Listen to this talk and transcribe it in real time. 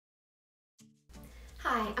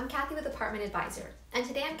Hi, I'm Kathy with ApartmentAdvisor, and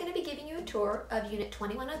today I'm going to be giving you a tour of Unit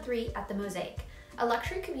 2103 at the Mosaic, a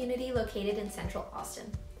luxury community located in central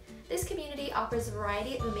Austin. This community offers a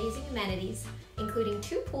variety of amazing amenities, including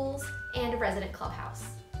 2 pools and a resident clubhouse.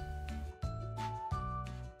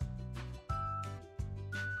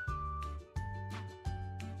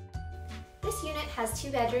 This unit has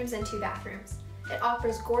 2 bedrooms and 2 bathrooms. It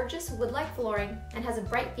offers gorgeous wood-like flooring and has a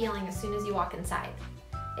bright feeling as soon as you walk inside.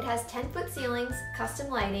 It has 10-foot ceilings, custom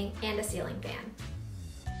lighting, and a ceiling fan.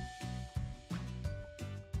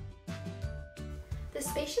 The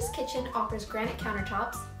spacious kitchen offers granite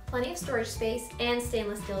countertops, plenty of storage space, and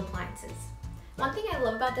stainless steel appliances. One thing I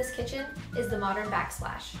love about this kitchen is the modern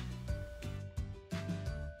backsplash.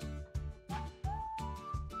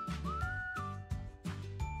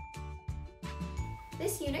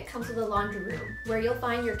 This unit comes with a laundry room, where you'll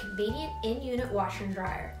find your convenient in-unit washer and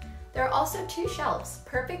dryer. There are also 2 shelves,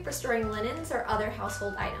 perfect for storing linens or other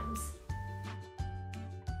household items.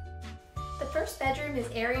 The first bedroom is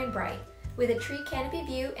airy and bright, with a tree canopy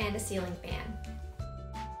view and a ceiling fan.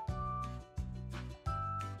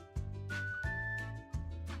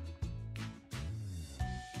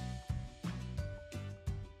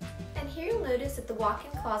 And here you'll notice that the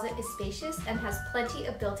walk-in closet is spacious and has plenty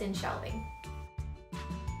of built-in shelving.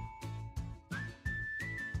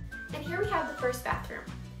 And here we have the first bathroom.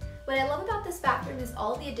 What I love about this bathroom is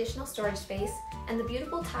all the additional storage space and the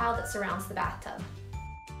beautiful tile that surrounds the bathtub.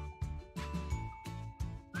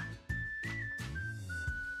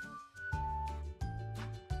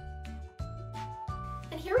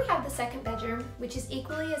 And here we have the second bedroom, which is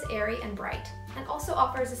equally as airy and bright, and also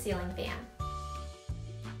offers a ceiling fan.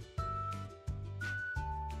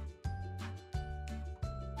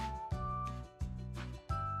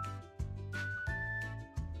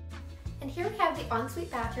 And here we have the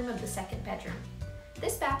ensuite bathroom of the second bedroom.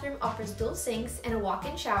 This bathroom offers dual sinks and a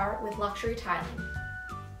walk-in shower with luxury tiling.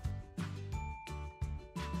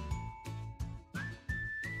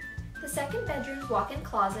 The second bedroom's walk-in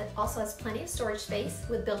closet also has plenty of storage space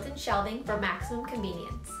with built-in shelving for maximum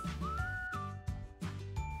convenience.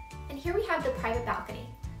 And here we have the private balcony,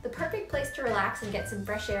 the perfect place to relax and get some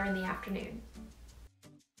fresh air in the afternoon.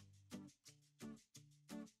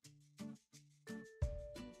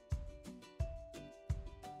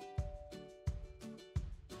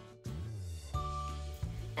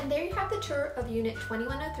 And there you have the tour of Unit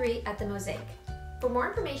 2103 at the Mosaic. For more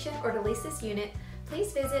information or to lease this unit,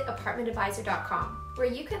 please visit ApartmentAdvisor.com, where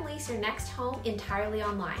you can lease your next home entirely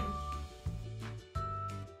online.